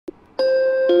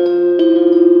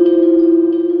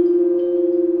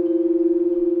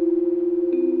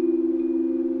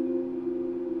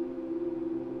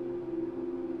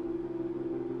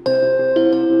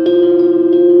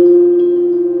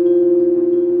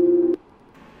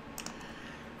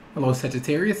Hello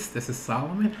Sagittarius, this is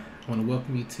Solomon. I want to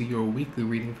welcome you to your weekly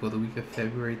reading for the week of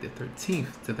February the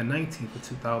 13th to the 19th of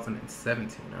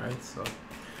 2017. Alright, so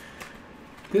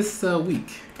this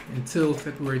week until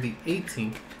February the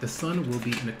 18th, the sun will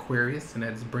be in Aquarius, and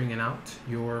that is bringing out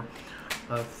your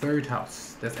third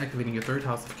house. That's activating your third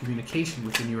house of communication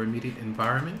within your immediate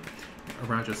environment,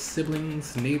 around your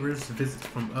siblings, neighbors, visits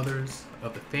from others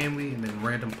of the family, and then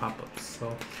random pop-ups.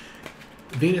 So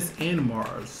Venus and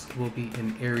Mars will be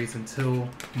in Aries until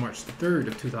March the 3rd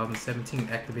of 2017,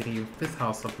 activating your fifth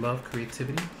house of love,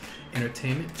 creativity,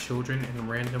 entertainment, children, and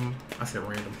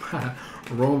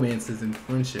romances and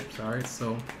friendships. All right,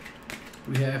 so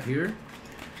we have here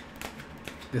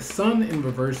the sun in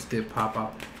reverse did pop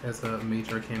out as a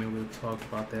major arcana. We'll talk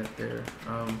about that there.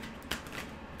 But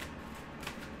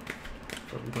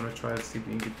we're going to try to see if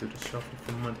we can get through the shuffle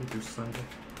from Monday through Sunday.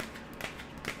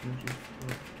 Energy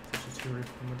for Sagittarius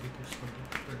from Monday through Sunday.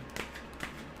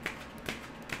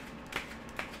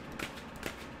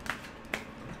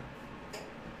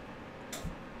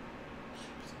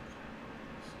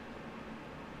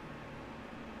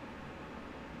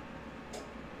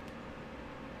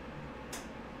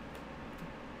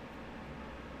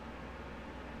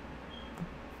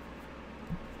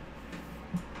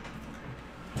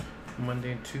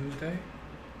 Monday and Tuesday.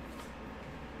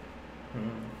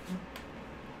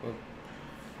 Well,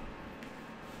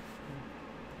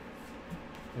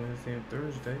 Wednesday and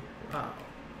Thursday. Wow.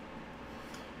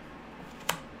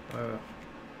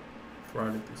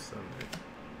 Friday through Sunday.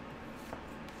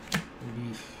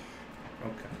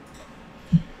 Okay.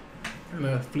 And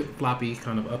a flip-floppy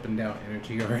kind of up and down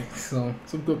energy. All right. So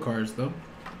some good cards though.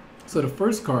 So the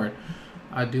first card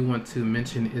I do want to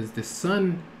mention is the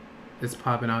sun is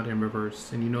popping out in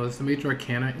reverse, and you know it's the major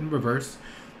arcana in reverse.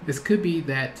 This could be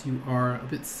that you are a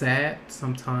bit sad,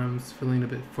 sometimes feeling a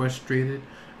bit frustrated,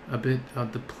 a bit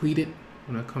depleted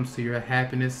when it comes to your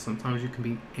happiness. Sometimes you can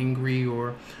be angry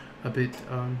or a bit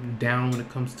down when it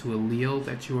comes to a Leo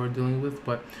that you are dealing with,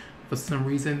 but for some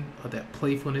reason that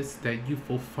playfulness, that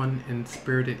youthful, fun, and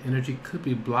spirited energy could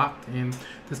be blocked, and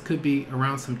this could be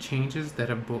around some changes that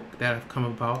have come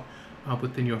about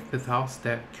within your fifth house.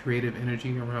 That creative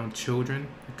energy around children.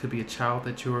 It could be a child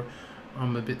that you're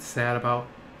a bit sad about,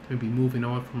 maybe moving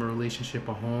on from a relationship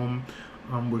or home,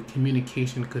 where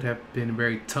communication could have been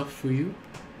very tough for you,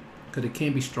 because it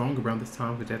can be strong around this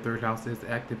time because that third house is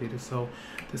activated. So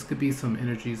this could be some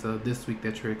energies this week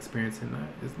that you're experiencing.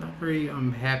 It's not very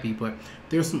happy, but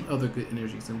there's some other good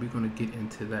energies, and we're going to get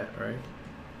into that. All right,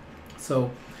 so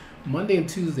Monday and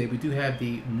Tuesday, we do have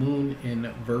the moon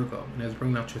in Virgo, and that's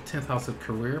bringing out your 10th house of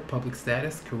career, public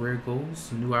status, career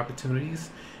goals, new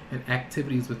opportunities, and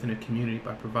activities within a community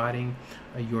by providing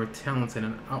your talents and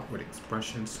an outward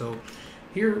expression. So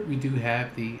here we do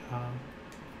have the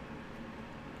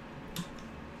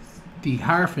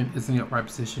Hierophant is in the upright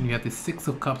position. You have the Six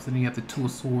of Cups, and then you have the Two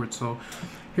of Swords. So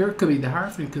here it could be the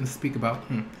Hierophant can speak about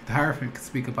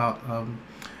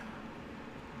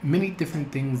many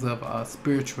different things of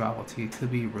spirituality. It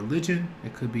could be religion,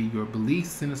 it could be your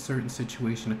beliefs in a certain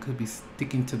situation, it could be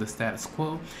sticking to the status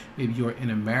quo. Maybe you're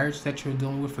in a marriage that you're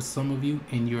dealing with for some of you,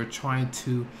 and you're trying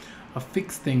to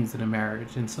fix things in a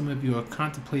marriage, and some of you are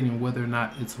contemplating whether or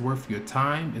not it's worth your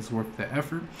time, it's worth the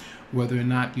effort, whether or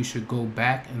not you should go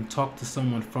back and talk to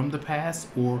someone from the past,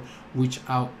 or reach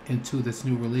out into this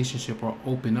new relationship, or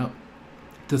open up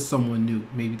to someone new.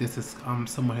 Maybe this is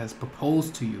someone has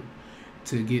proposed to you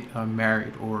to get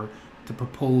married, or to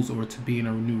propose, or to be in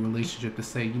a new relationship, to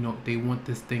say, you know, they want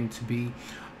this thing to be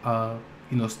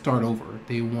start over.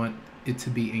 They want it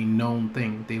to be a known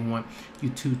thing. They want you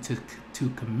to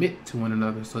commit to one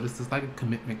another. So this is like a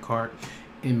commitment card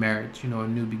in marriage, you know, a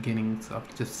new beginnings of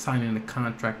just signing a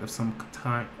contract of some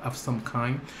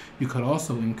kind. You could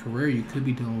also, in career, you could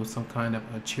be dealing with some kind of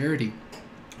a charity,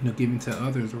 you know, giving to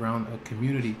others around a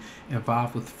community,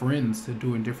 involved with friends, to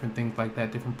doing different things like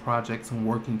that, different projects, and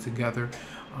working together,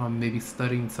 maybe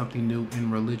studying something new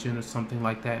in religion or something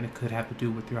like that, and it could have to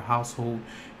do with your household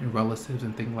and relatives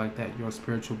and things like that, your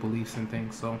spiritual beliefs and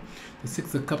things. So the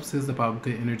Six of Cups is about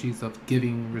good energies of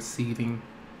giving, receiving,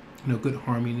 you know, good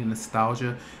harmony,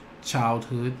 nostalgia,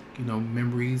 childhood, you know,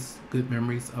 memories, good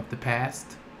memories of the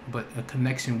past, but a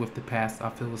connection with the past,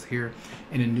 I feel, is here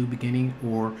in a new beginning,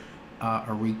 or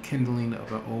a rekindling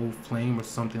of an old flame or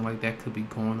something like that could be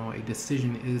going on. A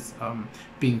decision is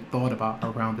being thought about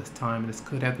around this time, and this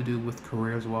could have to do with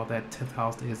career as well. That 10th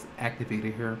house is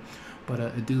activated here, but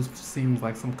it do seems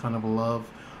like some kind of love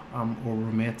or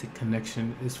romantic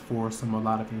connection is for a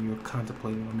lot of you. You're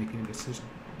contemplating or making a decision.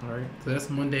 All right, so that's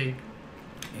Monday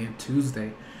and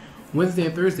Tuesday. Wednesday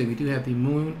and Thursday, we do have the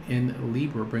moon in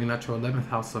Libra, bringing out your 11th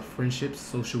house of friendships,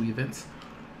 social events,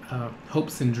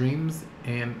 hopes and dreams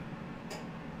around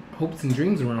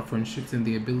friendships, and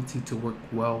the ability to work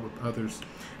well with others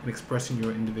and expressing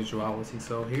your individuality.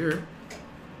 So here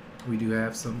we do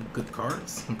have some good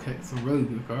cards. Okay, some really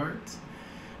good cards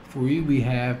for you. We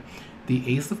have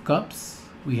the Ace of Cups,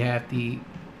 we have the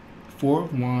Four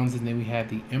of Wands, and then we have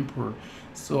the Emperor.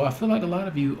 So I feel like a lot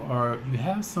of you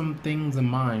have some things in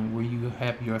mind where you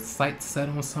have your sights set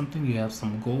on something, you have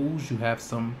some goals, you have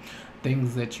some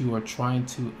things that you are trying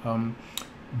to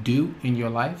do in your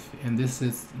life, and this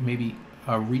is maybe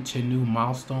reach a new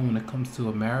milestone when it comes to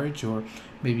a marriage, or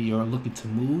maybe you're looking to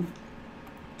move,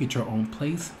 get your own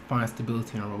place, find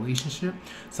stability in a relationship.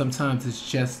 Sometimes it's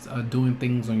just doing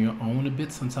things on your own a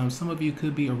bit. Sometimes some of you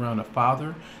could be around a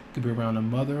father, could be around a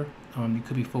mother, you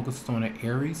could be focused on an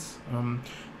Aries,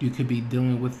 you could be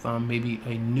dealing with maybe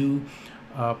a new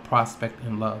prospect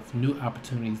in love, new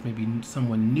opportunities, maybe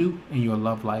someone new in your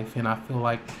love life. And I feel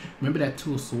like, remember that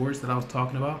Two of Swords that I was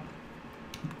talking about?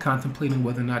 Contemplating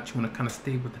whether or not you want to kind of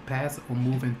stay with the past or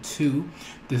move into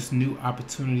this new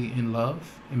opportunity in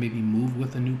love and maybe move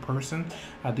with a new person.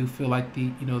 I do feel like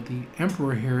the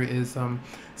Emperor here is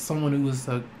someone who is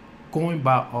going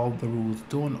by all the rules,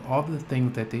 doing all the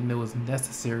things that they know is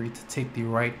necessary to take the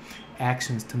right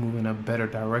actions to move in a better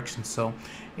direction. So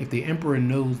if the Emperor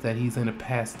knows that he's in a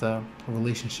past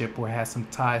relationship or has some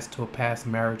ties to a past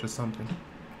marriage or something,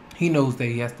 he knows that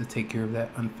he has to take care of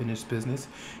that unfinished business.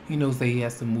 He knows that he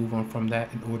has to move on from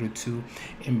that in order to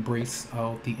embrace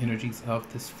the energies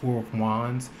of this Four of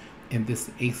Wands and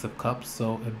this Ace of Cups.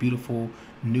 So a beautiful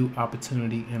new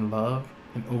opportunity in love,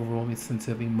 an overwhelming sense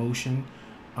of emotion,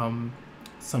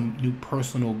 some new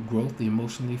personal growth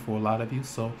emotionally for a lot of you.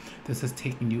 So this is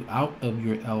taking you out of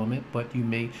your element, but you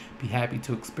may be happy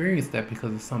to experience that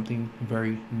because it's something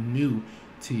very new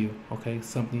to you. Okay,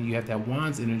 something you have that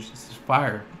Wands energy, this is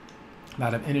fire. A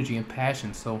lot of energy and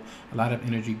passion, so a lot of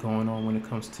energy going on when it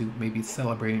comes to maybe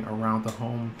celebrating around the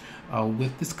home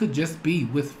with, this could just be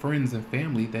with friends and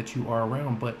family that you are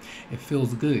around, but it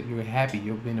feels good, you're happy,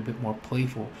 you're being a bit more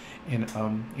playful and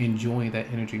enjoying that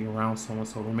energy around someone.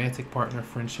 So romantic partner,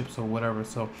 friendships, or whatever.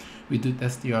 So we do,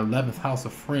 that's the 11th house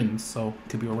of friends, so it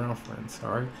could be around friends.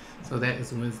 All right, so that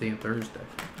is Wednesday and Thursday.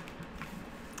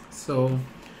 So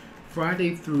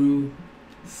Friday through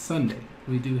Sunday,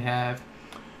 we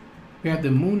have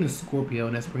the moon in Scorpio,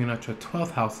 and that's bringing out your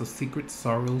 12th house of secrets,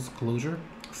 sorrows, closure,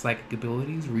 psychic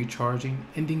abilities, recharging,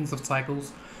 endings of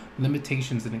cycles,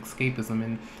 limitations, and escapism.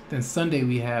 And then Sunday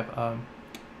we have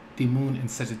the moon in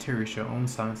Sagittarius, your own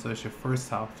sign, so it's your first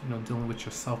house, dealing with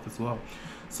yourself as well.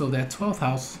 So that 12th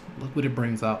house, look what it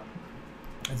brings out.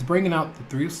 It's bringing out the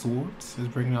Three of Swords, it's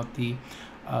bringing out the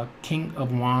King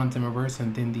of Wands in reverse,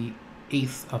 and then the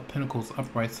Ace of Pentacles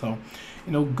upright. So,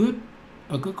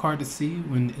 a good card to see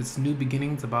when it's new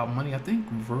beginnings about money. I think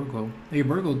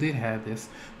Virgo did have this,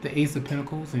 the Ace of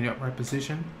Pentacles in the upright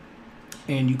position,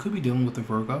 and you could be dealing with the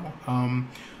Virgo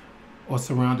or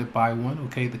surrounded by one.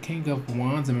 Okay, the King of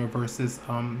Wands in reverse is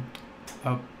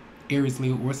Aries,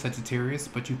 Leo, or Sagittarius,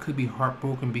 but you could be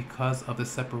heartbroken because of the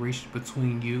separation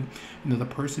between you and the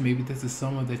person. Maybe this is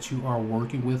someone that you are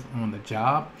working with on the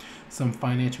job, some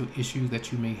financial issues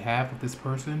that you may have with this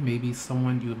person. Maybe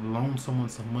someone, you loaned someone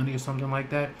some money or something like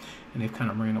that, and they've kind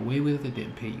of ran away with it,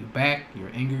 didn't pay you back,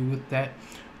 you're angry with that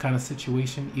kind of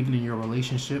situation. Even in your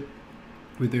relationship,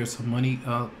 where there's some money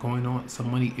going on,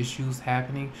 some money issues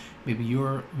happening. Maybe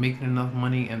you're making enough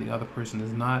money and the other person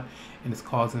is not, and it's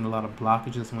causing a lot of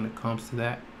blockages when it comes to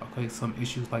that. Okay, some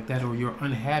issues like that, or you're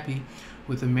unhappy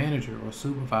with a manager or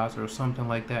supervisor or something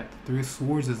like that. The Three of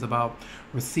Swords is about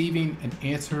receiving an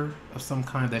answer of some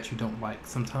kind that you don't like.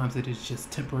 Sometimes it is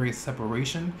just temporary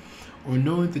separation, or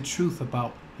knowing the truth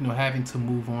about having to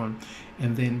move on,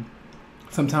 and then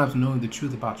sometimes knowing the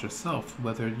truth about yourself,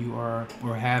 whether you are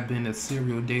or have been a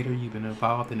serial dater, you've been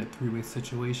involved in a three-way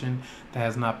situation that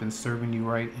has not been serving you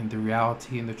right, and the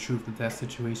reality and the truth of that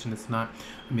situation is not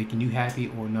making you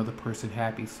happy or another person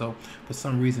happy. So for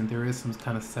some reason there is some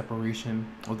kind of separation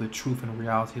of the truth and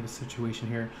reality of the situation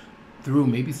here through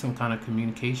maybe some kind of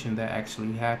communication that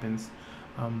actually happens.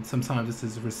 Sometimes this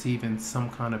is receiving some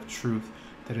kind of truth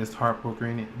that is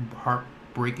heartbreaking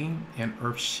breaking and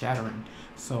earth shattering.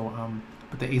 So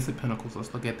but the Ace of Pentacles,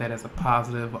 let's look at that as a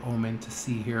positive omen to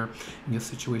see here in your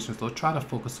situation. So try to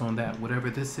focus on that, whatever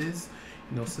this is.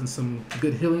 You know, send some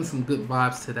good healing, some good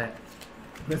vibes to that.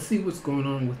 Let's see what's going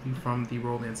on with you from the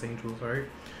Romance Angels, all right?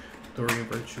 Story and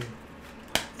Virtue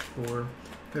for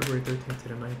February 13th to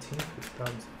the 19th,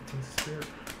 2017 Spirit.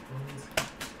 Romance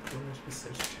Angels, for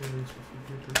Sagittarius for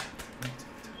February 13th to the 19th.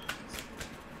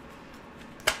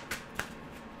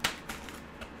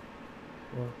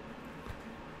 Well,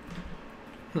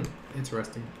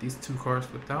 interesting. These two cards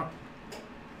flipped out.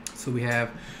 So we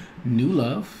have new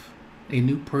love. A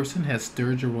new person has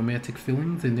stirred your romantic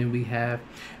feelings. And then we have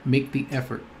make the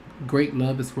effort. Great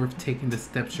love is worth taking the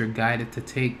steps you're guided to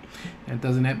take. And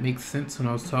doesn't that make sense when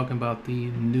I was talking about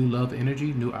the new love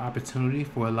energy, new opportunity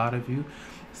for a lot of you?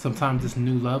 Sometimes this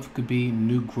new love could be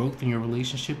new growth in your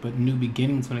relationship, but new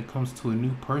beginnings when it comes to a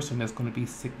new person that's going to be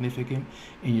significant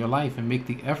in your life. And make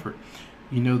the effort.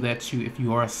 You know that if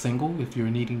you are single, if you're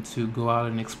needing to go out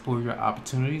and explore your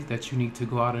opportunities, that you need to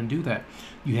go out and do that.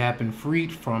 You have been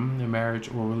freed from a marriage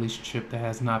or relationship that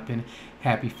has not been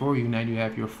happy for you. Now you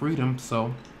have your freedom,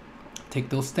 so take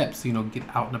those steps. You know, get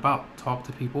out and about, talk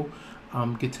to people,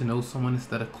 get to know someone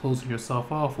instead of closing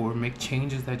yourself off, or make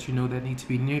changes that you know that need to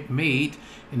be made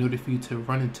in order for you to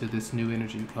run into this new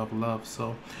energy of love.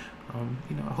 So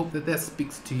you know, I hope that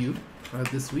speaks to you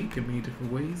this week in many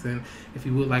different ways. And if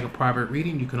you would like a private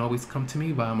reading, you can always come to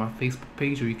me via my Facebook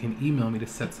page, or you can email me to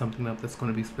set something up that's going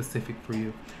to be specific for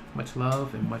you. Much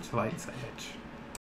love and much light, Sag.